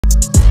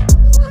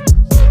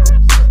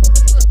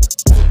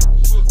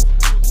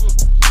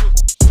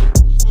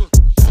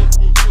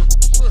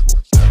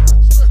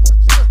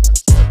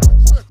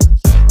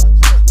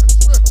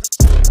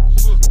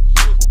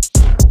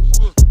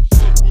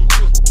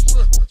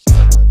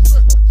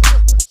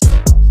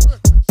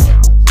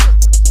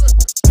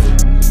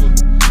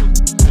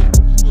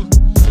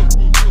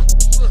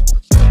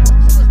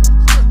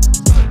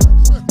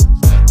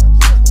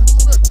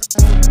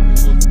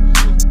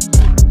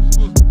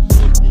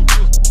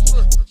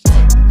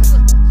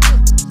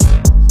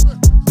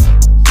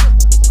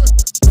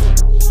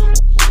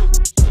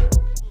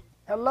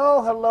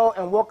hello,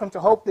 and welcome to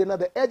hopefully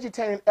another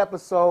edutaining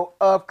episode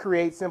of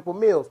Create Simple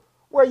Meals,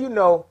 where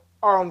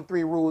our only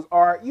three rules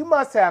are you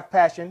must have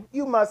passion,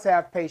 you must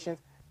have patience,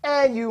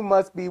 and you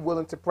must be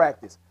willing to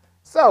practice.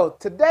 So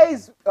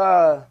today's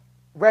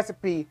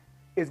recipe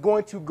is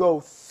going to go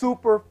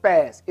super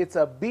fast. It's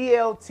a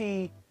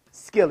BLT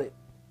skillet.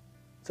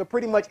 So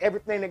pretty much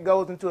everything that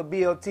goes into a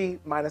BLT,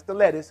 minus the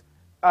lettuce,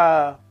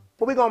 but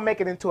we're going to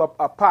make it into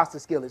a pasta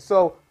skillet.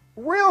 So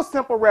real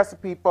simple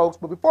recipe, folks.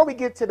 But before we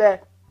get to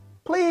that,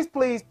 please,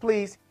 please,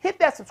 please hit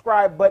that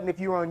subscribe button if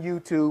you're on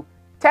YouTube.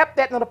 Tap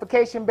that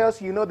notification bell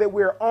so you know that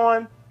we're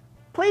on.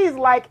 Please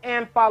like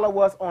and follow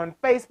us on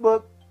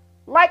Facebook.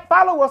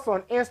 Follow us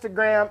on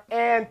Instagram,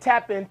 and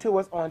tap into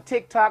us on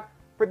TikTok.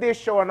 For this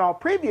show and all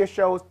previous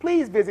shows,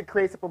 please visit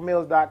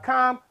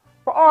createsimplemeals.com.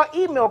 For all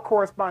email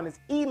correspondence,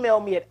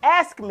 email me at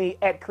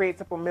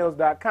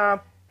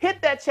askme@createsimplemeals.com.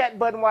 Hit that chat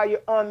button while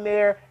you're on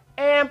there,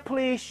 and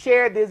please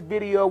share this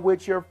video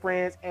with your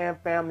friends and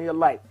family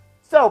alike.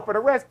 So for the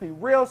recipe,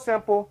 real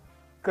simple,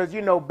 because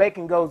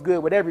bacon goes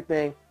good with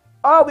everything.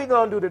 All we're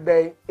going to do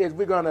today is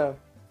we're going to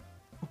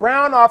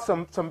brown off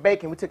some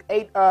bacon. We took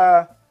eight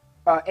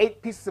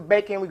pieces of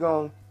bacon. We're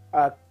going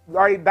to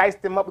already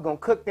diced them up. We're going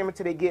to cook them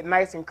until they get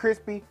nice and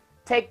crispy.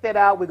 Take that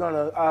out. We're going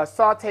to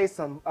saute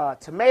some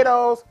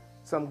tomatoes,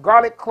 some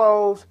garlic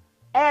cloves,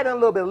 add in a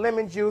little bit of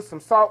lemon juice,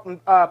 some salt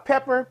and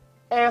pepper,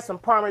 and some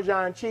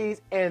Parmesan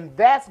cheese. And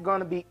that's going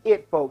to be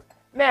it, folks.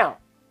 Now,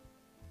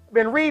 I've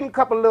been reading a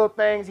couple of little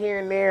things here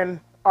and there and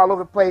all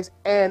over the place.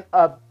 And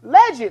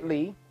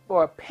allegedly,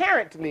 or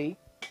apparently,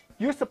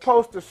 you're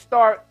supposed to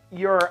start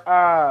your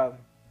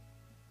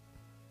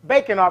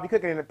bacon off. You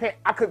cook it in the pan.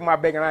 I cook my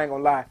bacon, I ain't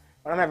going to lie.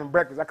 When I'm having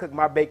breakfast, I cook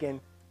my bacon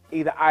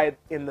either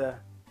in the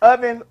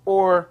oven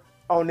or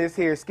on this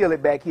here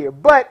skillet back here.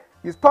 But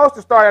you're supposed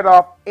to start it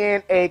off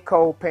in a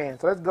cold pan.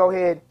 So let's go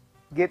ahead and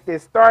get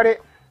this started.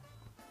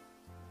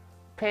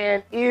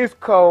 Pan is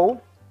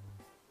cold.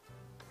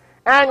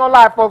 I ain't gonna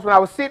lie, folks, when I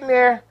was sitting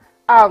there,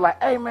 I was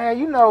like, hey man,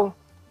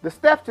 the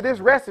steps to this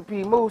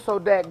recipe move so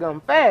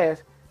dadgum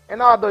fast.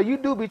 And although you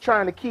do be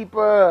trying to keep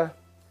the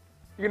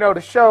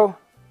show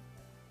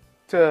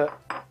to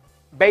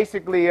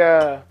basically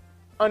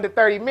under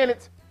 30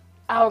 minutes,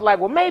 I was like,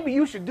 well, maybe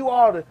you should do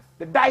all the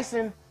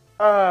dicing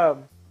or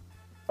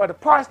the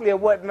parsley or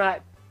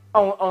whatnot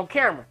on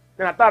camera.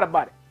 Then I thought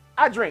about it.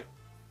 I drink.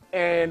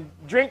 And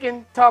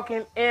drinking,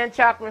 talking, and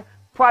chopping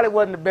probably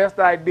wasn't the best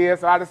idea,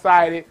 so I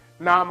decided,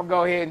 I'm going to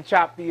go ahead and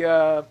chop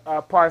the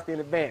parsley in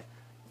advance.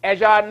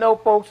 As y'all know,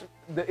 folks,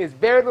 there's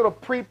very little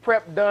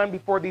pre-prep done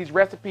before these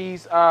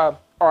recipes are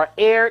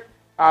aired.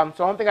 So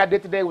the only thing I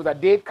did today was I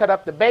did cut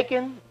up the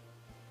bacon.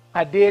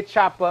 I did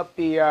chop up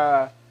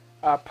the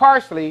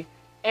parsley,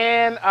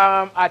 and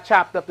I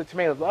chopped up the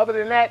tomatoes. But other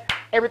than that,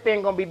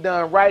 everything going to be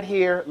done right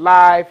here,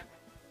 live,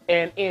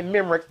 and in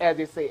Memorex, as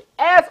they say.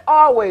 As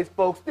always,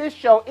 folks, this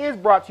show is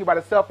brought to you by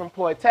the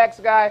Self-Employed Tax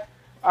Guy,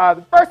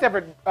 the first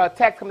ever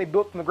tax company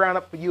built from the ground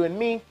up for you and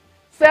me.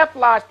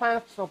 Self-Lodge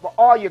Planning. So for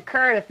all your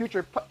current and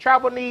future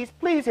travel needs,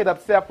 please hit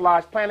up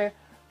Self-Lodge Planning.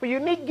 For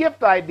unique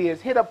gift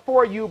ideas, hit up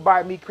For You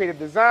by Me Creative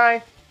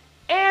Design.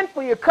 And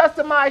for your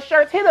customized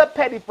shirts, hit up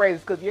Petty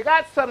Phrases, because if you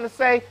got something to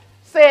say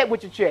it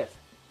with your chest.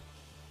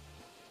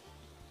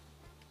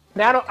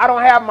 Now, I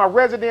don't have my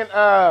resident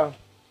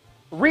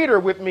reader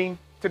with me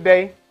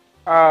today.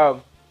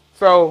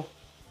 So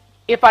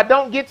if I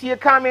don't get to your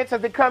comments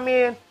as they come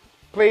in,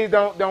 please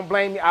don't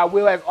blame me. I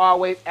will, as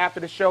always, after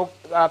the show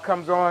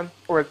comes on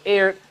or is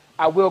aired,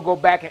 I will go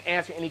back and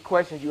answer any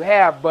questions you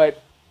have.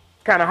 But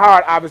it's kind of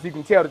hard, obviously, you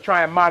can tell, to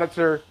try and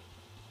monitor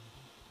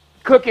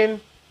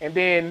cooking and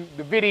then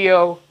the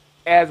video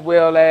as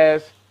well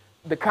as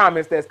the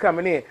comments that's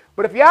coming in.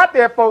 But if you're out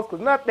there, folks,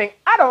 because nothing,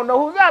 I don't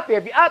know who's out there.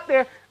 If you're out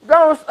there,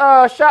 go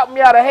shout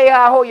me out a hey,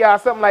 hi, ho, y'all,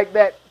 something like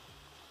that.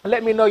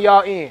 Let me know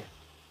y'all in.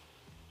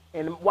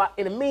 And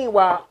in the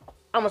meanwhile,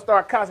 I'm going to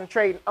start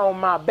concentrating on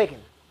my bacon.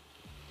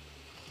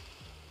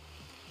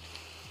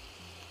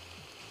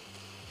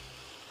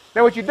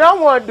 Now, what you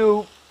don't want to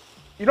do,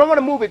 you don't want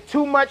to move it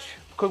too much,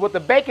 because what the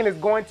bacon is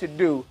going to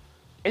do,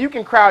 and you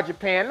can crowd your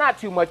pan, not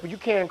too much, but you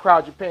can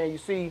crowd your pan. You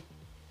see,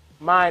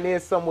 mine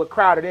is somewhat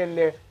crowded in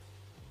there.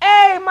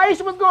 Hey,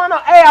 Maisha, what's going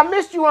on? Hey, I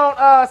missed you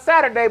on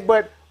Saturday,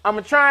 but I'm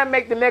going to try and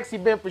make the next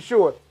event for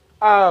sure.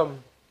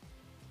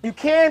 You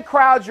can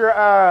crowd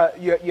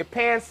your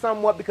pan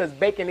somewhat because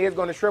bacon is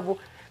going to shrivel.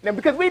 Now,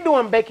 because we're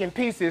doing bacon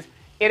pieces,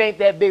 it ain't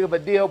that big of a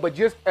deal, but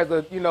just as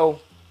a,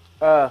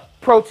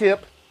 pro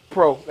tip,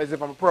 as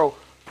if I'm a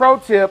pro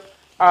tip,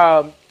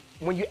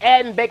 when you're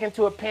adding bacon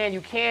to a pan,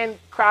 you can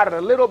crowd it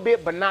a little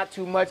bit, but not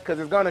too much, because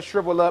it's going to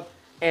shrivel up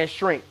and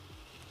shrink.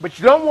 But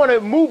you don't want to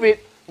move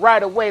it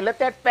right away. Let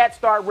that fat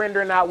start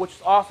rendering out, which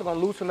is also going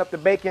to loosen up the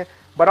bacon,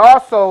 but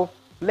also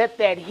let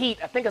that heat,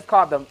 I think it's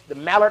called the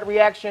Maillard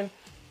reaction,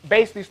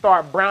 basically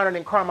start browning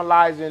and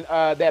caramelizing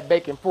that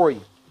bacon for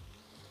you.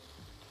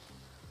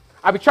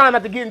 I be trying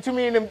not to get into too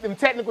many of them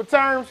technical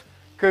terms,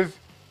 because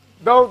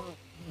those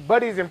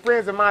buddies and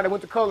friends of mine that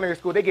went to culinary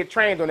school, they get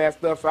trained on that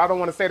stuff, so I don't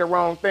want to say the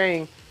wrong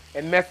thing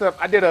and mess up.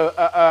 I did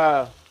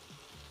a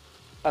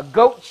a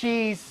goat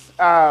cheese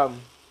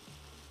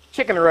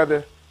chicken or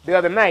other the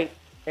other night,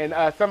 and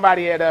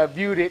somebody had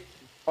viewed it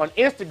on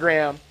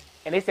Instagram,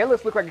 and they said, it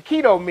looks like a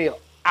keto meal.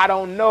 I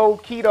don't know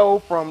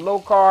keto from low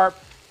carb,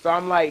 so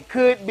I'm like,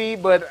 could be,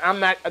 but I'm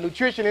not a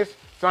nutritionist,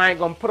 so I ain't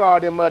going to put all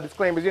them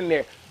disclaimers in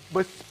there.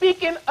 But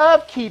speaking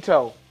of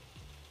keto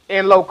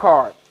and low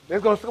carb, we're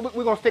going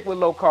to stick with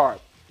low carb.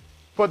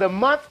 For the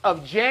months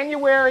of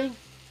January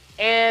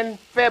and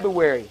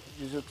February,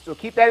 so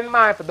keep that in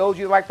mind for those of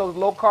you who like those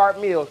low carb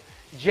meals.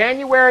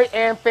 January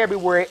and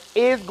February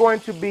is going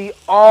to be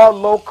all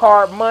low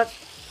carb months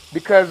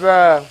because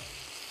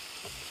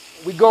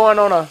we're going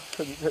on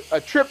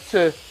a trip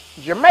to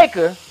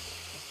Jamaica,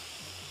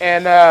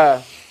 and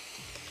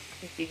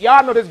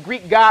y'all know this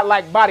Greek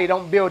godlike body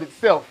don't build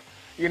itself.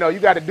 You know, you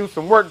got to do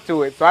some work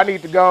to it. So I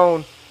need to go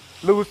and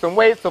lose some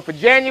weight. So for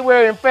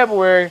January and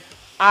February,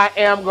 I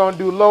am going to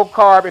do low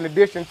carb in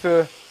addition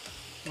to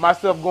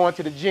myself going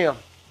to the gym.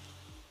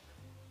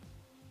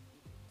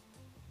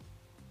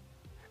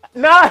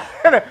 No,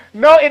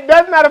 no, it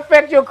does not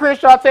affect your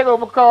Crenshaw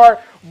Takeover card.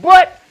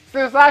 But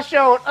since I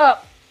showed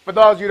up, for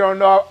those of you who don't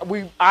know,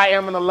 I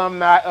am an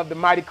alumni of the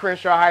mighty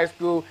Crenshaw High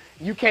School.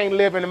 You can't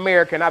live in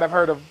America and not have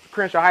heard of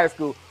Crenshaw High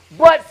School.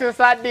 But since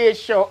I did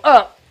show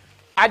up,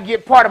 I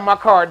get part of my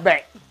card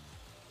back.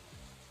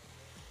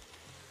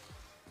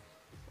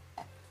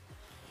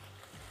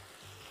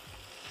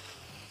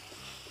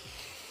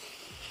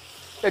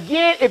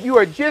 Again, if you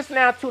are just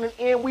now tuning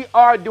in, we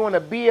are doing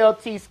a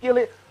BLT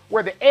skillet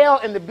where the L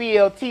in the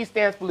BLT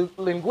stands for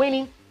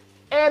linguine.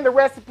 And the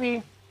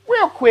recipe,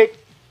 real quick,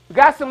 we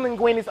got some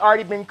linguine that's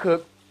already been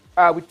cooked.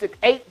 We took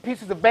 8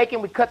 pieces of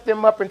bacon, we cut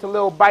them up into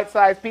little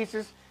bite-sized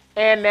pieces,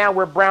 and now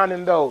we're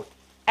browning those.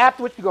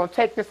 Afterwards, we're going to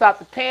take this out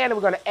the pan, and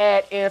we're going to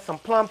add in some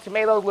plum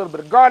tomatoes, a little bit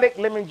of garlic,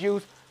 lemon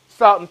juice,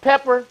 salt, and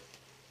pepper.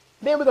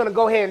 Then we're going to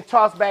go ahead and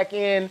toss back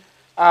in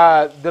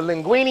the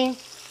linguine,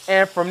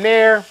 and from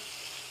there,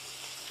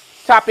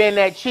 top in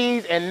that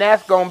cheese, and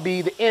that's going to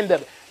be the end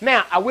of it.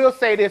 Now, I will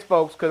say this,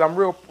 folks, because I'm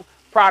real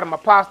proud of my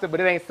pasta, but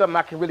it ain't something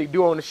I can really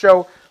do on the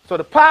show. So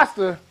the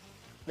pasta,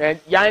 and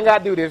y'all ain't got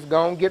to do this.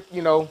 Go and get,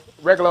 you know,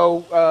 regular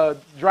old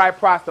dry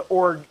pasta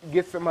or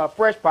get some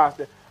fresh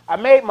pasta. I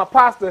made my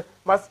pasta,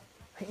 my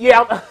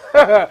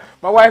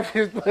wife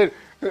just put,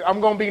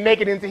 I'm going to be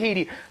naked in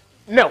Tahiti.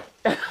 No.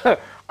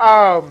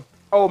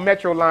 Old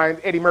Metro line,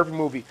 Eddie Murphy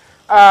movie.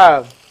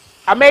 I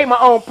made my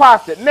own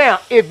pasta. Now,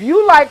 if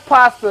you like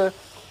pasta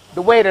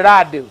the way that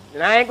I do,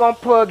 and I ain't going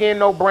to plug in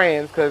no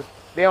brands because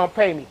they don't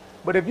pay me,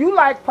 but if you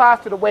like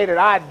pasta the way that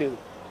I do,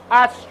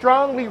 I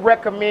strongly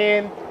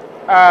recommend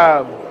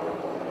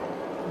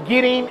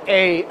getting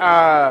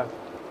a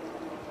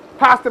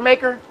pasta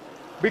maker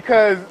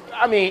because,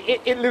 I mean,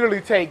 it literally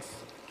takes,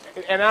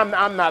 and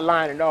I'm not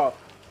lying at all,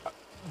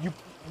 you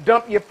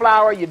dump your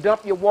flour, you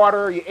dump your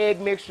water, your egg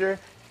mixture,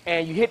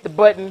 and you hit the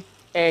button,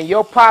 and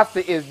your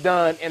pasta is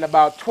done in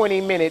about 20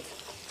 minutes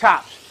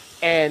tops.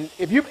 And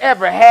if you've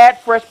ever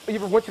had fresh, you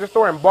ever went to the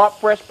store and bought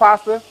fresh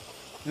pasta,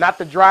 not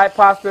the dry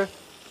pasta,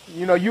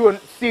 you know, you will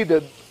see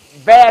the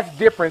vast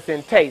difference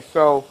in taste.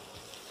 So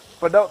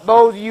for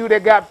those of you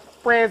that got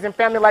friends and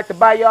family like to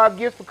buy y'all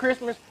gifts for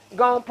Christmas,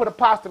 go and put a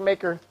pasta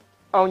maker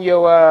on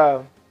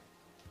your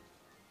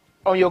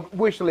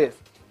wish list.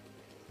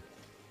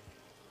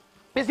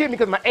 This hit me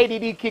because my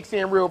ADD kicks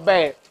in real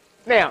bad.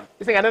 Now,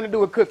 this ain't got nothing to do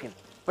with cooking.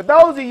 For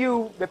those of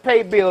you that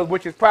pay bills,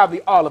 which is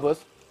probably all of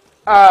us,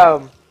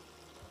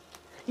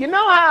 you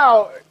know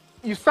how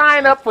you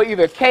sign up for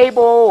either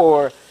cable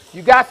or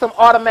you got some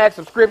automatic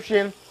subscription,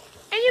 and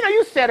you know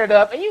you set it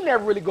up and you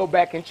never really go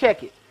back and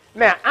check it.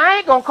 Now, I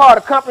ain't going to call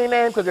the company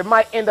name because it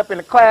might end up in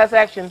a class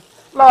action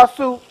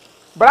lawsuit,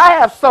 but I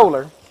have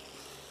solar,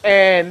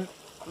 and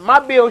my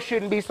bill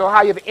shouldn't be so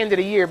high at the end of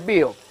the year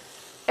bill.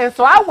 And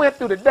so I went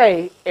through the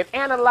day and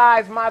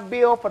analyzed my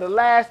bill for the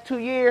last 2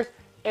 years,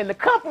 and the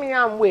company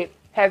I'm with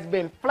has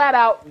been flat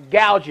out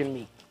gouging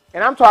me.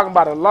 And I'm talking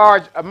about a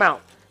large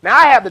amount. Now,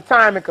 I have the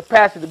time and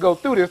capacity to go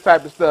through this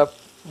type of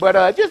stuff,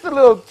 but just a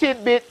little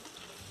tidbit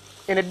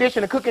in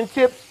addition to cooking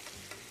tips.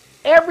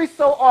 Every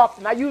so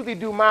often, I usually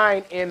do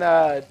mine in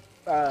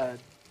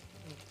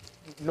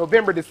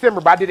November,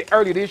 December, but I did it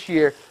early this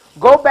year.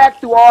 Go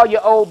back through all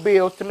your old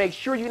bills to make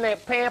sure you're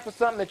not paying for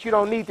something that you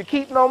don't need to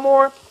keep no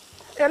more.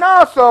 And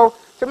also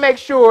to make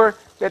sure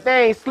that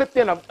they ain't slipped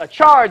in a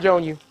charge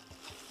on you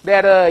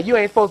that you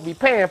ain't supposed to be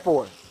paying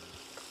for.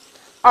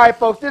 All right,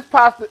 folks, this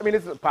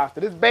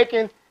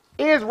bacon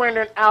is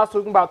rendering out, so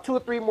we can about 2 or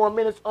 3 more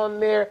minutes on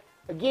there.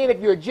 Again,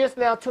 if you're just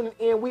now tuning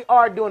in, we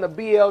are doing a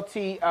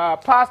BLT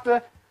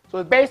pasta. So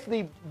it's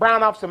basically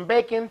brown off some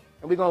bacon,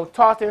 and we're going to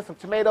toss in some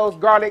tomatoes,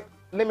 garlic,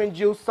 lemon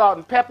juice, salt,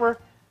 and pepper.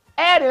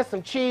 Add in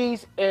some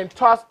cheese and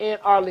toss in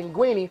our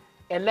linguine,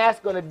 and that's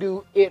going to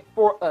do it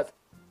for us.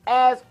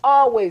 As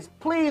always,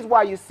 please,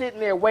 while you're sitting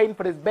there waiting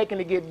for this bacon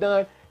to get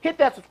done, hit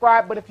that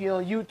subscribe button if you're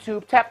on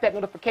YouTube. Tap that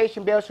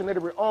notification bell so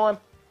that we're on.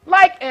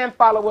 Like and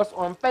follow us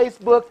on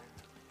Facebook.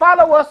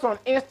 Follow us on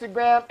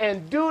Instagram,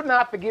 and do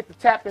not forget to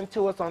tap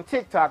into us on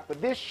TikTok. For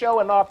this show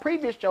and all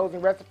previous shows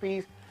and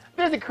recipes,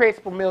 visit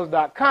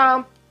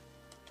createsimple.com.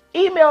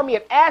 Email me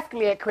at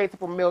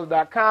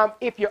askme@createsimplemill.com.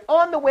 If you're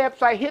on the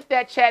website, hit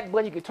that chat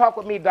button. You can talk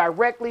with me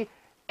directly.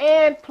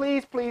 And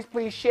please, please,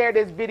 please share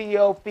this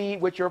video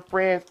feed with your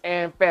friends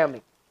and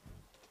family.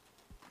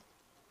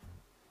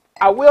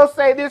 I will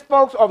say this,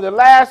 folks, over the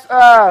last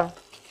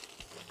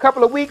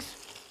couple of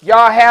weeks,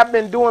 y'all have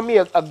been doing me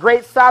a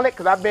great solid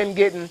because I've been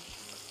getting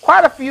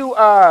quite a few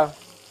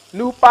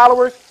new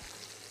followers.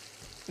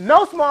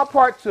 No small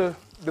part to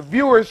the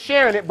viewers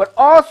sharing it, but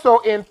also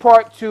in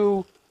part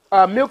to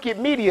Milk It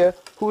Media,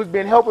 who's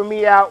been helping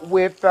me out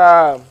with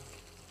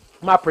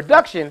my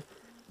production,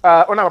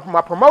 or not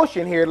my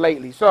promotion here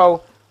lately.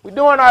 So we're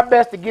doing our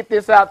best to get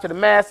this out to the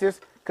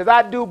masses because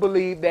I do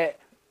believe that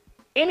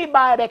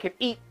anybody that can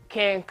eat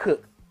can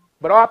cook.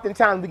 But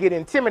oftentimes we get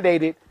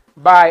intimidated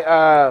by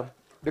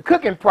the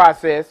cooking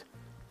process,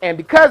 and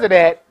because of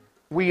that,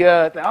 we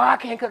think, oh, I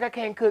can't cook, I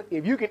can't cook.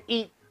 If you can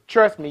eat,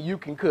 trust me, you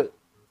can cook.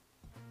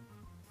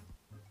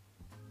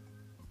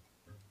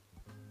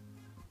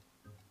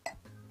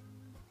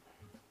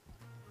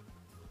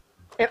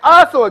 And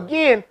also,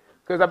 again,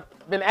 because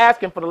I've been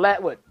asking for the last,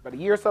 about a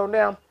year or so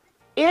now,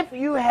 if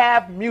you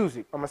have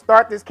music, I'm going to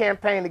start this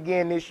campaign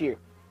again this year.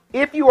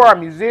 If you are a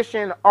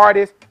musician,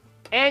 artist,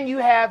 and you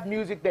have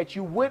music that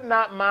you would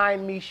not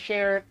mind me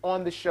sharing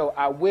on the show,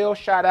 I will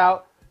shout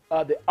out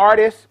the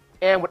artist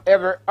and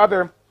whatever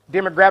other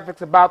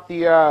demographics about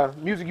the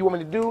music you want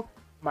me to do.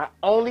 My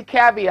only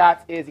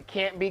caveat is it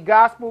can't be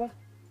gospel,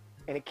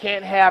 and it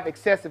can't have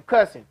excessive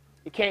cussing.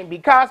 It can't be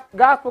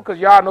gospel because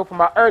y'all know from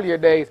my earlier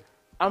days,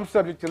 I'm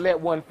subject to let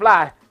one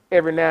fly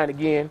every now and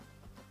again.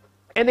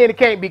 And then it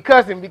can't be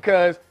cussing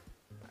because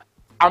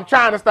I'm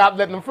trying to stop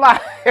letting them fly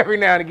every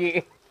now and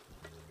again.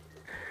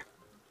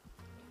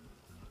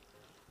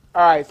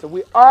 All right, so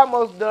we're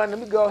almost done. Let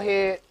me go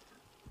ahead,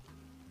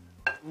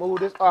 move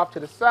this off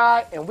to the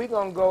side, and we're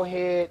going to go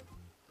ahead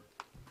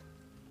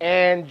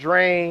and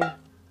drain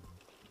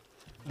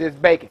this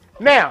bacon.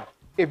 Now,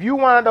 if you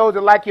one of those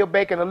that like your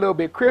bacon a little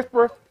bit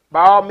crisper,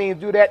 by all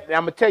means do that. And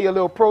I'm going to tell you a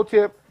little pro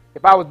tip.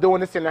 If I was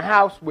doing this in the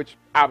house, which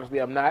obviously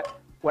I'm not,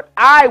 what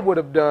I would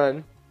have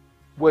done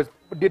was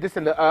did this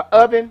in the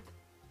oven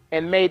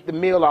and made the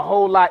meal a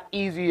whole lot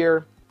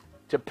easier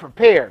to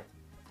prepare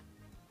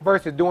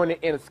versus doing it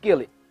in a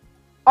skillet.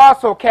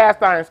 Also,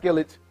 cast iron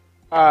skillets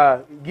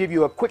give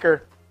you a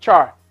quicker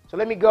char. So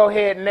let me go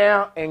ahead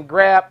now and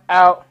grab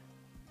out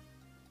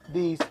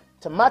these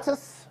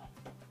tomatoes.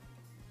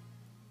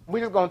 We're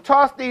just going to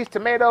toss these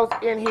tomatoes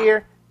in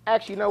here.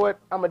 Actually, you know what?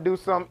 I'm going to do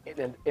some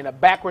in a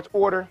backwards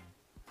order,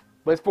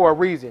 but it's for a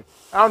reason.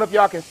 I don't know if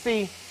y'all can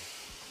see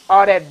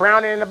all that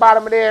browning in the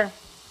bottom of there.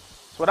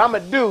 So what I'm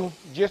going to do,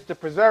 just to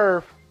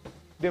preserve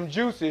them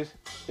juices,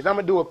 is I'm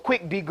going to do a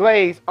quick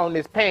deglaze on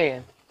this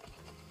pan.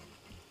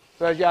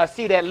 So as y'all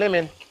see that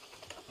lemon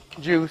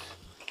juice,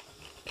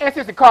 and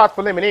since it costs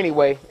for lemon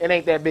anyway, it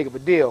ain't that big of a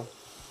deal.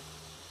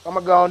 I'm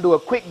going to go and do a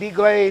quick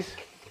deglaze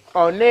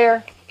on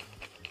there.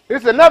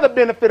 This is another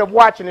benefit of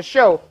watching the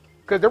show,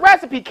 because the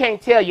recipe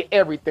can't tell you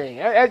everything.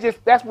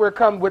 That's where it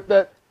comes with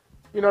the,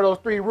 you know, those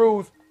 3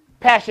 rules: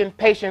 passion,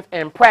 patience,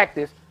 and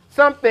practice.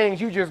 Some things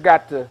you just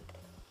got to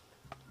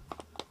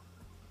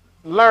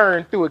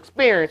learn through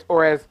experience,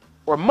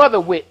 or mother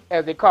wit,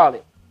 as they call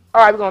it.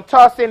 All right, we're going to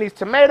toss in these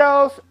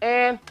tomatoes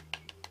and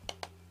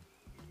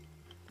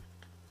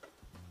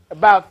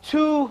about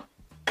 2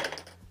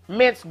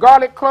 minced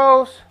garlic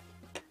cloves.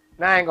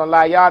 Now, I ain't going to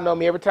lie. Y'all know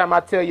me. Every time I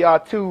tell y'all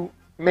 2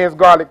 minced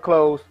garlic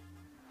cloves,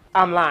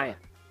 I'm lying.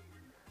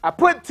 I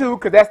put 2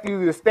 because that's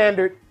usually the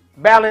standard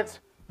balance,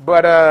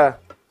 but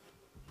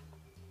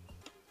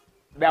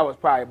that was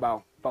probably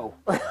about 4.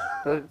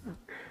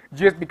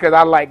 Just because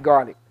I like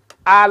garlic.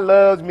 I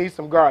love me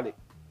some garlic.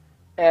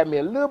 Add me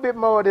a little bit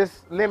more of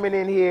this lemon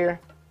in here.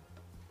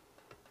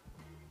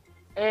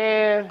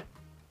 And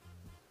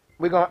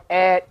we're going to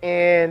add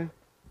in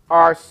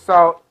our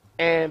salt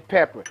and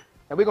pepper.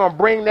 And we're going to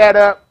bring that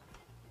up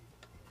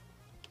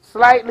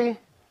slightly.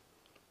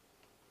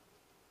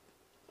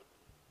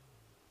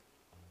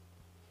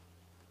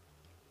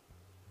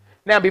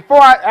 Now,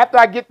 after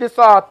I get this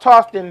all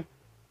tossed in,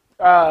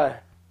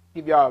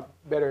 give y'all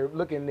a better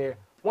look in there.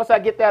 Once I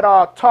get that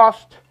all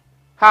tossed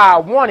how I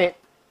want it,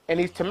 and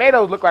these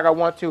tomatoes look like I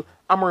want to,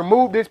 I'm going to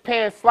remove this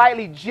pan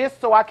slightly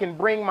just so I can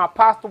bring my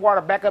pasta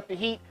water back up to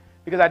heat,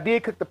 because I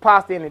did cook the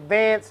pasta in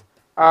advance.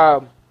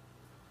 Because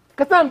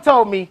something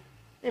told me,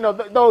 you know,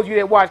 those of you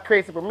that watch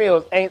Create Simple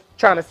Meals ain't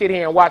trying to sit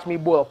here and watch me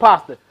boil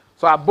pasta.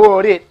 So I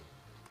boiled it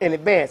in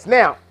advance.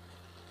 Now,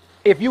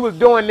 if you was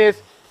doing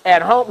this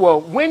at home, well,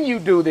 when you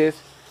do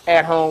this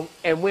at home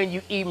and when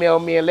you email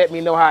me and let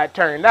me know how it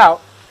turned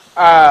out,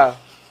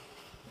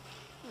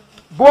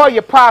 boil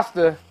your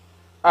pasta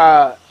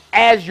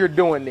as you're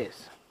doing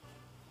this.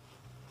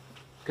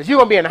 Because you're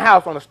going to be in the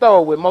house on the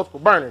stove with multiple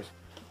burners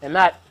and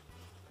not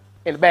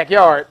in the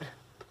backyard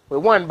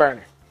with 1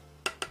 burner.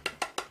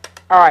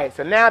 All right,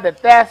 so now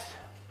that that's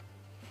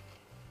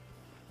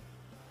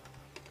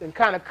been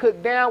kind of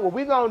cooked down, what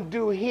we're going to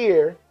do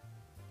here,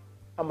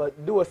 I'm going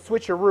to do a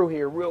switcheroo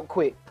here real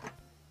quick.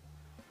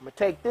 I'm going to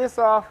take this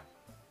off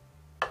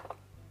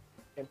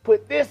and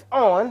put this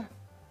on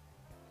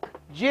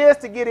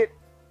just to get it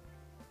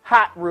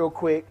hot real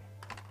quick.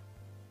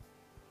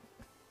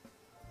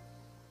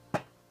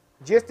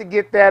 Just to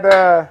get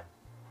that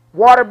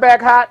water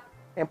back hot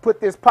and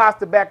put this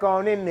pasta back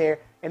on in there.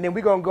 And then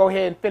we're going to go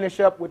ahead and finish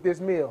up with this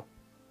meal.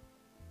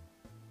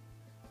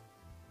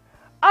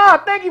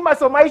 Oh, thank you,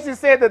 so Maisha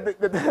said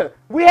that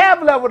we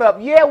have leveled up.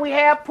 Yeah, we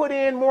have put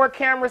in more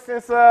cameras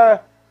since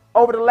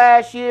over the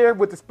last year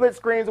with the split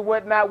screens and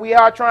whatnot. We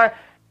are trying.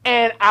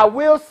 And I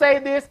will say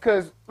this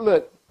because,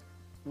 look,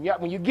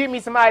 when you give me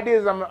some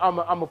ideas, I'm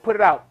going to put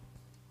it out.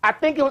 I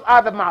think it was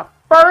either my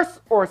first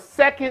or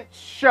second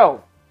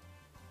show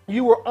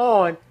you were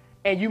on,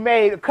 and you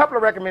made a couple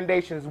of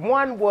recommendations.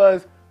 One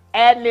was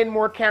adding in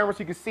more cameras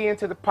so you could see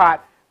into the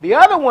pot. The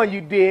other one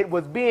you did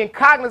was being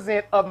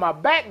cognizant of my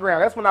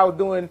background. That's when I was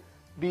doing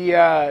the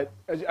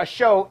a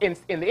show in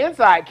the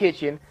inside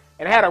kitchen,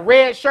 and I had a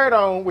red shirt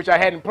on, which I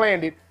hadn't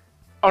planned it,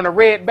 on a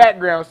red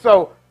background.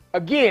 So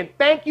again,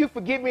 thank you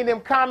for giving me them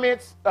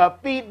comments,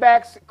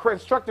 feedbacks,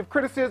 constructive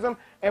criticism,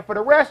 and for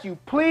the rest of you,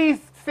 please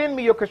send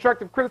me your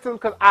constructive criticism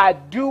because I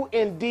do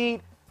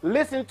indeed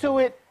listen to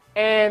it,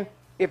 and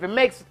if it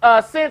makes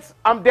sense,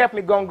 I'm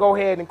definitely going to go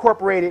ahead and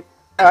incorporate it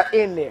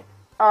in there.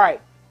 All right.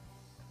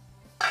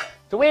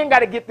 So we ain't got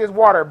to get this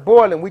water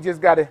boiling. We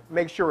just got to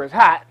make sure it's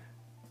hot.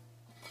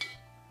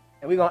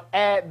 And we're going to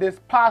add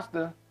this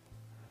pasta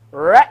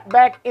right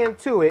back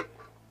into it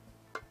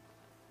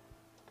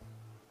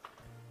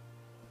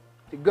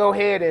to go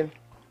ahead and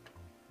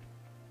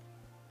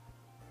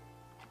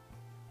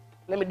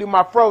let me do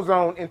my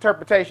Frozone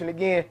interpretation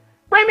again.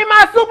 Bring me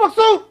my super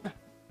suit.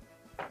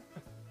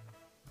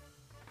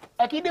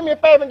 Hey, can you do me a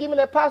favor and give me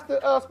that pasta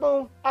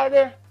spoon out of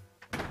there?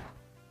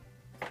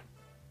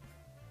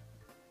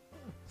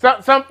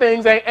 Some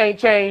things ain't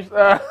changed.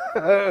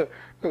 I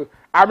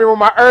remember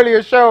my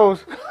earlier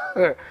shows,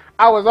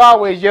 I was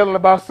always yelling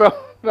about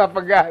something I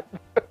forgot.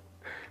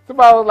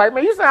 Somebody was like,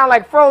 man, you sound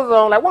like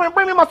Frozone. Like,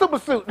 bring me my super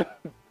suit.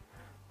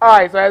 All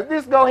right, so as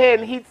this go ahead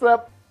and heats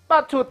up,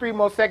 about 2 or 3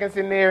 more seconds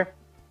in there,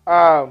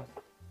 top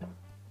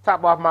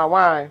off my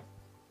wine.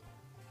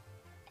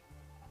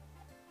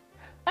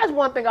 That's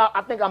one thing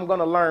I think I'm going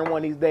to learn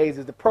one of these days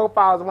is the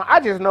profiles of wine. I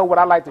just know what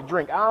I like to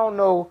drink. I don't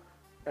know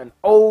an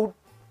old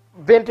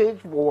vintage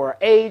or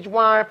aged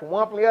wine from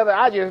one from the other.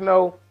 I just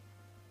know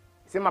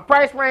it's in my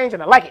price range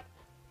and I like it.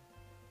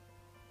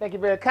 Thank you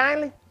very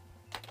kindly.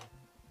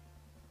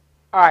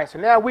 All right, so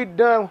now we're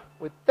done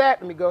with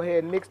that. Let me go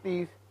ahead and mix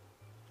these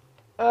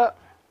up.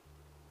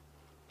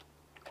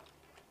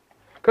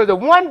 Because the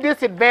one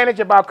disadvantage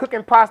about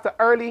cooking pasta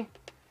early,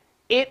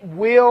 it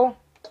will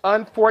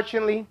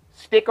unfortunately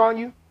stick on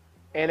you,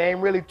 and ain't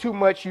really too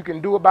much you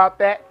can do about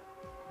that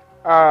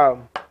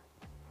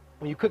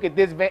when you cook it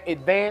this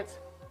advanced.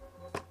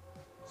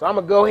 So I'm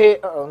going to go ahead.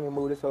 Let me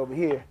move this over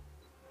here.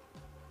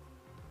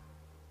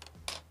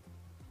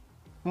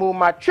 Move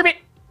my trivet.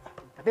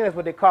 I think that's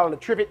what they call it, a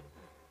trivet.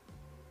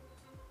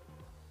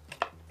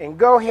 And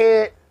go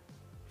ahead,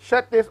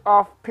 shut this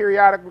off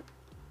periodically.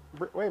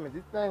 Wait a minute,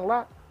 this thing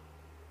locked?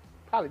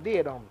 Probably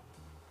did on me.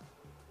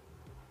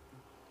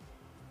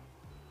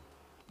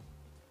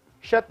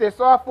 Shut this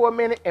off for a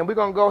minute, and we're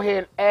going to go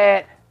ahead and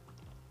add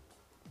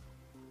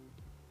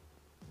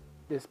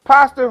this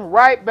pasta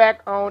right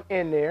back on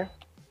in there.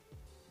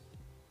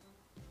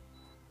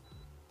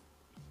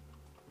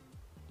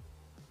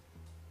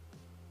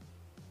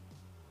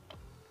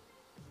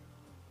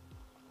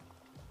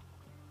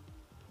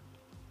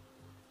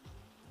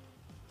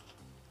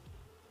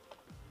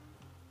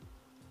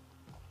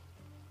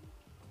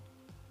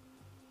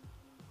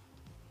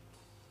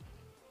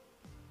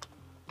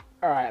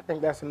 All right, I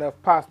think that's enough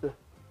pasta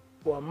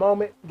for a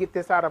moment. Get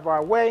this out of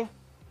our way.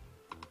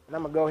 And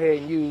I'm going to go ahead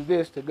and use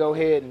this to go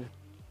ahead and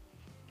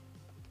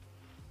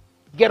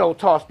ghetto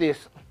toss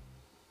this.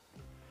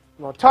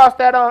 I'm going to toss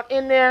that on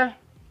in there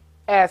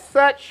as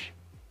such.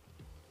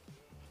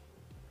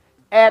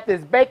 Add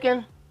this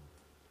bacon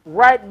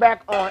right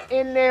back on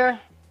in there.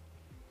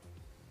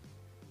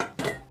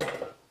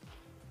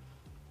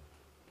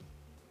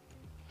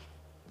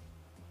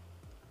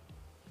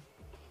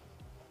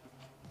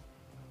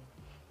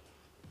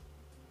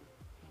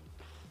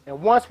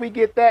 And once we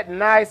get that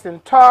nice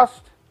and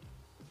tossed,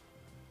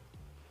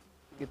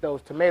 get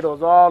those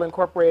tomatoes all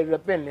incorporated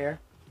up in there.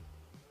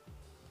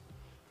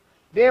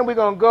 Then we're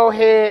going to go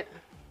ahead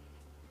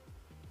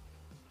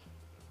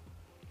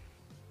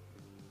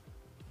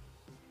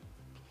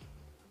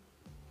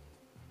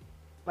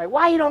like,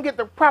 why you don't get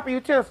the proper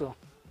utensil?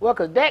 Well,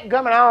 because that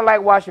gummit, I don't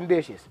like washing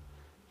dishes.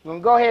 I'm going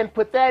to go ahead and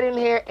put that in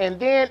here and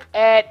then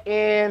add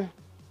in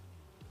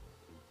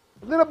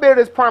a little bit of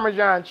this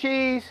Parmesan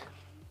cheese.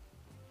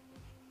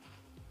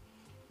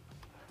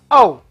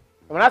 Oh,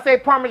 when I say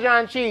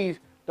Parmesan cheese,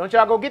 don't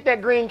y'all go get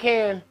that green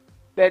can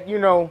that, you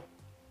know,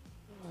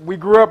 we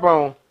grew up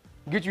on.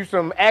 Get you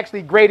some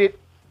actually grated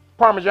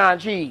Parmesan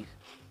cheese.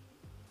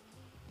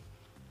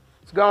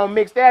 Let's go and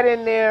mix that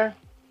in there.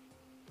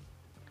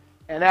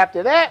 And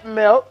after that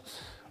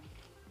melts,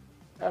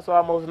 that's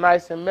almost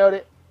nice and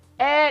melted,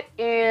 add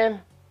in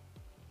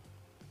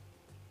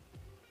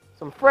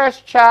some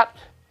fresh chopped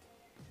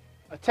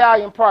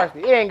Italian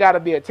parsley. It ain't got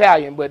to be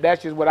Italian, but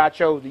that's just what I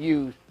chose to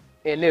use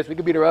in this. We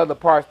could be the other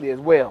parsley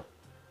as well.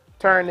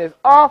 Turn this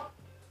off.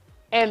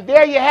 And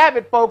there you have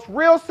it, folks.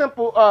 Real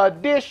simple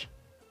dish.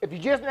 If you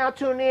just now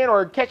tuning in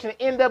or catching the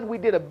end of it, we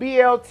did a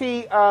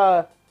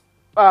BLT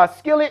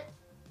skillet,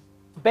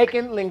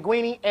 bacon,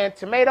 linguine, and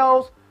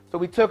tomatoes. So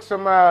we took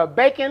some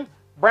bacon,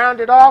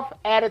 browned it off,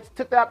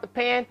 took it out the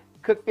pan,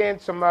 cooked in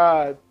some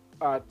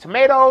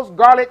tomatoes,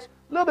 garlics,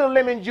 a little bit of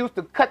lemon juice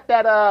to cut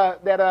that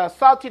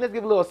saltiness,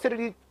 give a little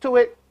acidity to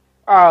it.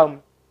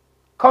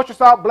 Kosher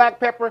salt, black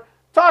pepper.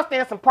 Tossed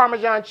in some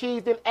Parmesan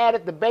cheese, then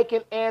added the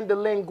bacon and the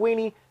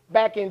linguine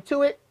back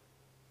into it.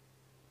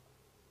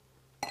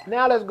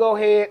 Now let's go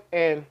ahead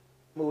and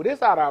move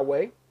this out of our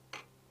way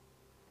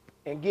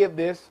and give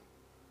this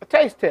a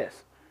taste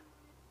test.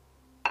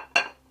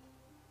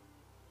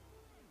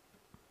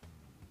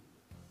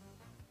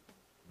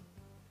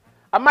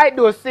 I might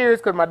do a series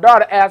because my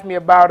daughter asked me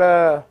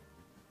about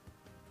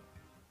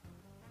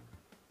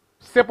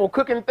simple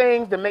cooking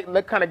things that make it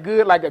look kind of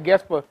good, like I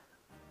guess for,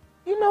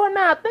 you know what,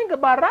 now I think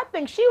about it, I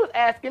think she was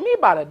asking me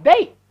about a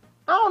date.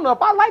 I don't know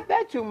if I like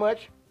that too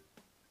much.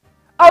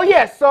 Oh,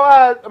 yes, so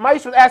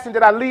Maisha was asking,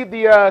 did I leave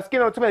the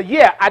skin on the tomato?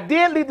 Yeah, I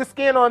did leave the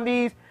skin on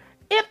these.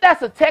 If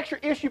that's a texture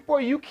issue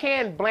for you, you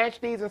can blanch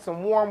these in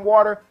some warm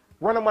water,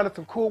 run them under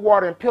some cool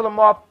water, and peel them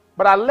off.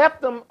 But I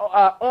left them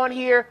on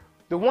here.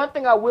 The one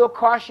thing I will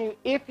caution you,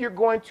 if you're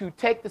going to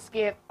take the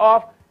skin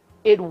off,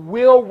 it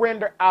will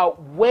render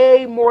out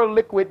way more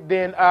liquid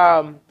than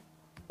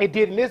it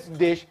did in this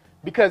dish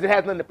because it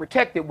has nothing to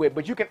protect it with.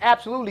 But you can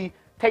absolutely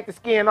take the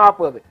skin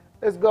off of it.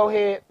 Let's go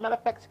ahead. Matter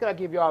of fact, I'll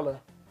give you all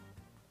a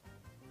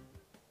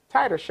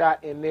tighter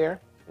shot in there.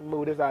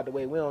 Move this out of the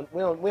way. We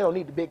don't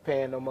need the big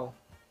pan no more.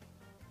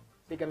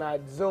 So can I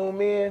zoom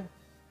in?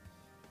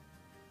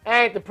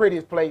 I ain't the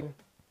prettiest plating.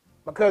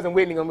 My cousin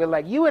Whitney gonna be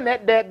like, you and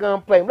that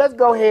dadgum plating. Let's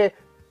go ahead.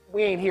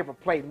 We ain't here for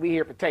plating. We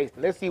here for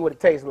tasting. Let's see what it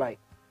tastes like.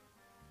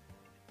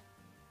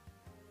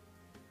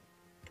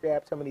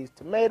 Grab some of these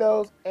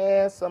tomatoes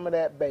and some of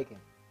that bacon.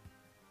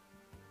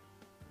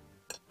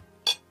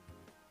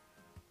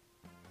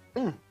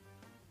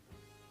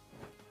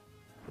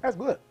 That's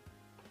good.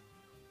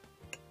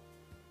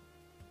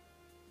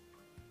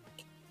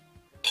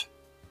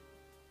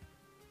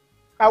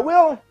 I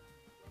will.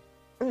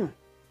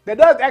 That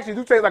does actually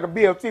do taste like a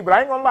BLT, but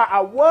I ain't gonna lie.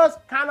 I was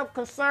kind of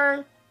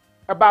concerned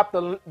about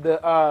the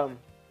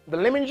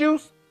lemon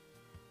juice,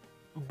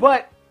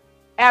 but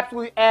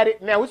absolutely add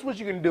it. Now, this is what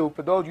you can do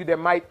for those of you that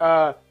might.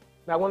 Now,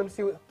 let me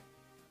see what.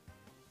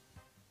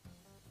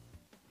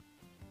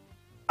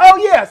 Oh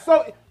yeah,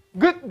 so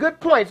good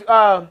points.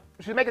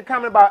 Should make a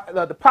comment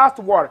about the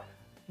pasta water.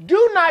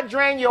 Do not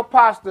drain your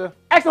pasta.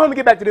 Actually, let me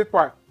get back to this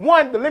part.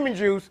 One, the lemon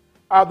juice.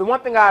 The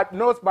one thing I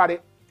noticed about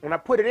it when I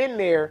put it in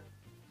there,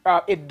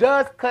 it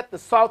does cut the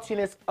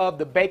saltiness of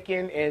the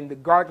bacon and the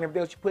garlic and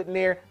everything else you put in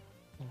there.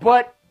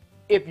 But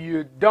if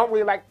you don't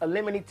really like a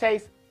lemony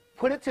taste,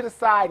 put it to the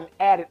side and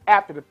add it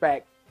after the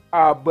fact.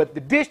 But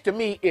the dish to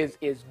me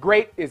is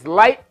great. It's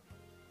light,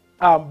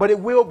 but it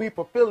will be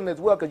fulfilling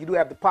as well because you do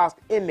have the pasta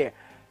in there.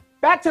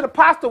 Back to the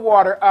pasta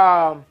water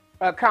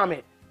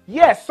comment.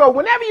 Yes, so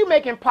whenever you're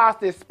making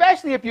pasta,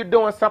 especially if you're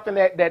doing something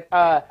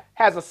that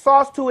has a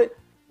sauce to it,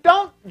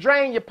 don't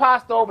drain your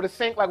pasta over the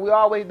sink like we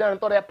always done and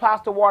throw that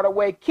pasta water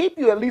away. Keep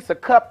you at least a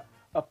cup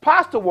of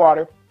pasta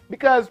water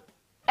because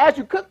as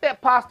you cook that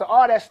pasta,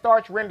 all that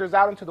starch renders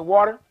out into the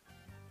water.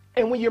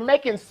 And when you're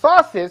making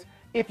sauces,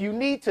 if you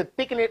need to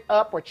thicken it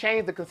up or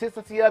change the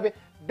consistency of it,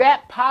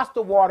 that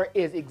pasta water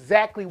is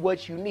exactly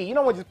what you need. You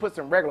don't want to just put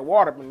some regular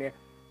water in there.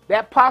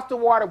 That pasta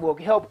water will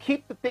help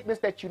keep the thickness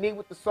that you need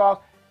with the sauce.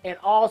 And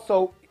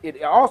also, if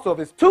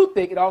it's too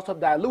thick, it also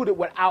dilutes it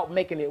without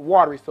making it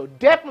watery. So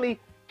definitely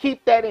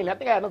keep that in. I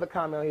think I had another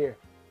comment here.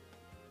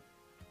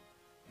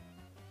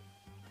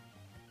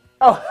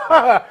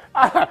 Oh,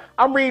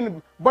 I'm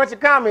reading a bunch of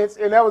comments,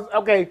 and that was,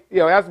 okay,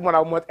 that's one I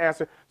want to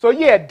answer. So,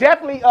 yeah,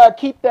 definitely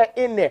keep that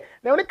in there.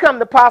 Now, when it comes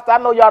to pasta, I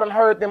know y'all done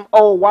heard them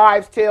old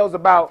wives' tales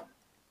about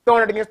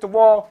throwing it against the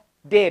wall.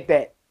 Dead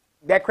that.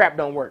 That crap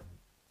don't work.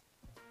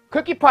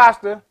 Cook your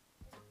pasta.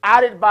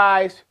 I'd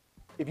advise,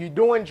 if you're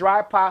doing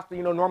dry pasta,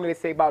 normally they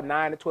say about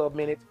 9 to 12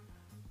 minutes.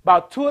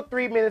 About 2 or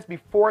 3 minutes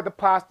before the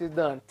pasta is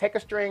done, take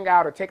a string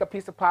out or take a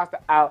piece of pasta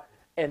out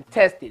and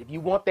test it. If you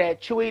want that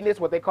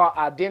chewiness, what they call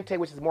al dente,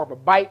 which is more of a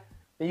bite,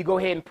 then you go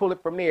ahead and pull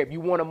it from there. If you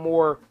want a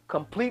more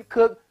complete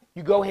cook,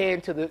 you go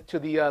ahead to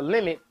the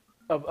limit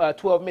of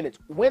 12 minutes.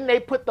 When they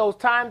put those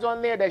times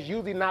on there, that's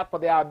usually not for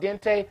the al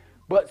dente,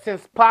 but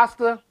since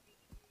pasta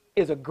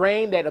is a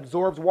grain that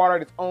absorbs water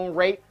at its own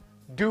rate,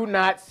 do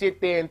not sit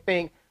there and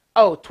think,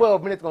 oh,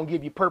 12 minutes is going to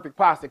give you perfect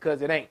pasta,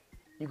 because it ain't.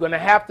 You're going to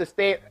have to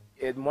stay.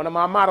 One of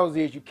my mottos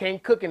is you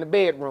can't cook in the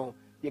bedroom.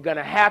 You're going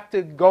to have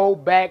to go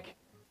back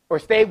or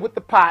stay with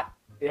the pot.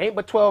 It ain't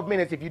but 12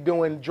 minutes if you're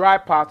doing dry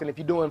pasta. And if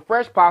you're doing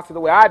fresh pasta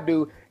the way I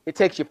do, it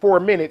takes you 4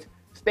 minutes.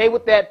 Stay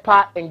with that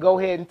pot and go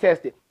ahead and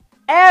test it.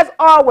 As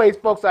always,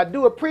 folks, I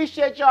do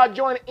appreciate y'all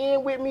joining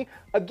in with me.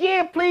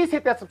 Again, please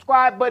hit that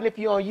subscribe button if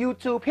you're on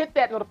YouTube. Hit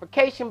that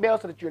notification bell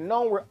so that you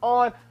know we're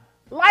on.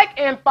 Like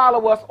and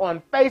follow us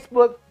on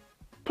Facebook.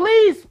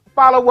 Please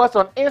follow us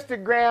on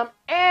Instagram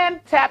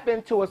and tap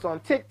into us on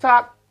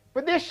TikTok.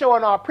 For this show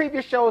and our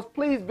previous shows,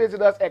 please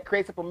visit us at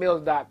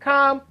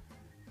createsimplemeals.com.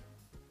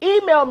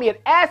 Email me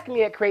at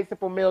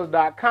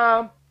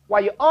askme@createsimplemeals.com.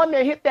 While you're on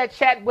there, hit that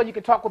chat where you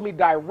can talk with me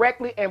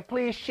directly, and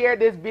please share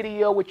this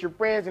video with your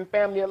friends and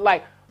family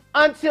alike.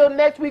 Until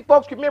next week,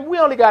 folks, remember, we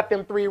only got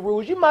them 3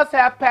 rules. You must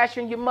have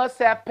passion, you must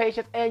have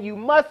patience, and you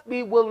must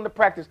be willing to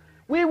practice.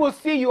 We will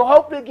see you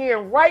hopefully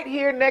again right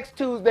here next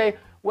Tuesday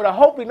with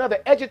hopefully another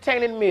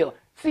edutaining meal.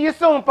 See you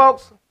soon,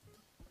 folks.